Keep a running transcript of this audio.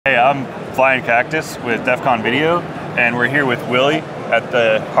I'm Flying Cactus with DEF CON Video, and we're here with Willie at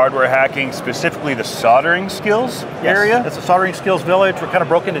the hardware hacking, specifically the soldering skills area. It's a soldering skills village. We're kind of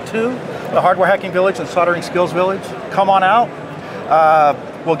broke into two, the hardware hacking village and soldering skills village. Come on out.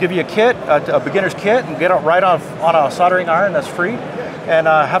 We'll give you a kit, a beginner's kit, and get out right on a soldering iron that's free, and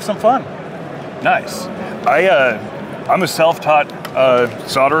have some fun. Nice. I'm a self-taught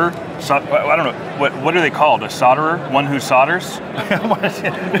solderer. I don't know, what are they called? A solderer? One who solders?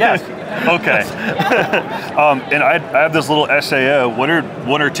 Yes. Okay. And I have this little SAO. What are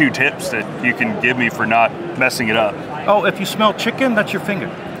one or two tips that you can give me for not messing it up? Oh, if you smell chicken, that's your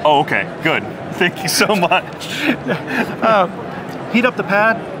finger. Oh, okay, good. Thank you so much. Heat up the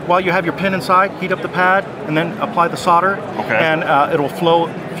pad while you have your pin inside. Heat up the pad and then apply the solder. Okay. And it'll flow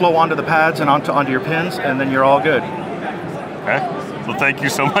onto the pads and onto your pins, and then you're all good. Okay. Well, thank you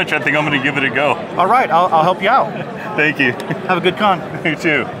so much. I think I'm going to give it a go. All right, I'll help you out. Thank you. Have a good con. You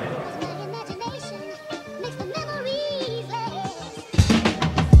too.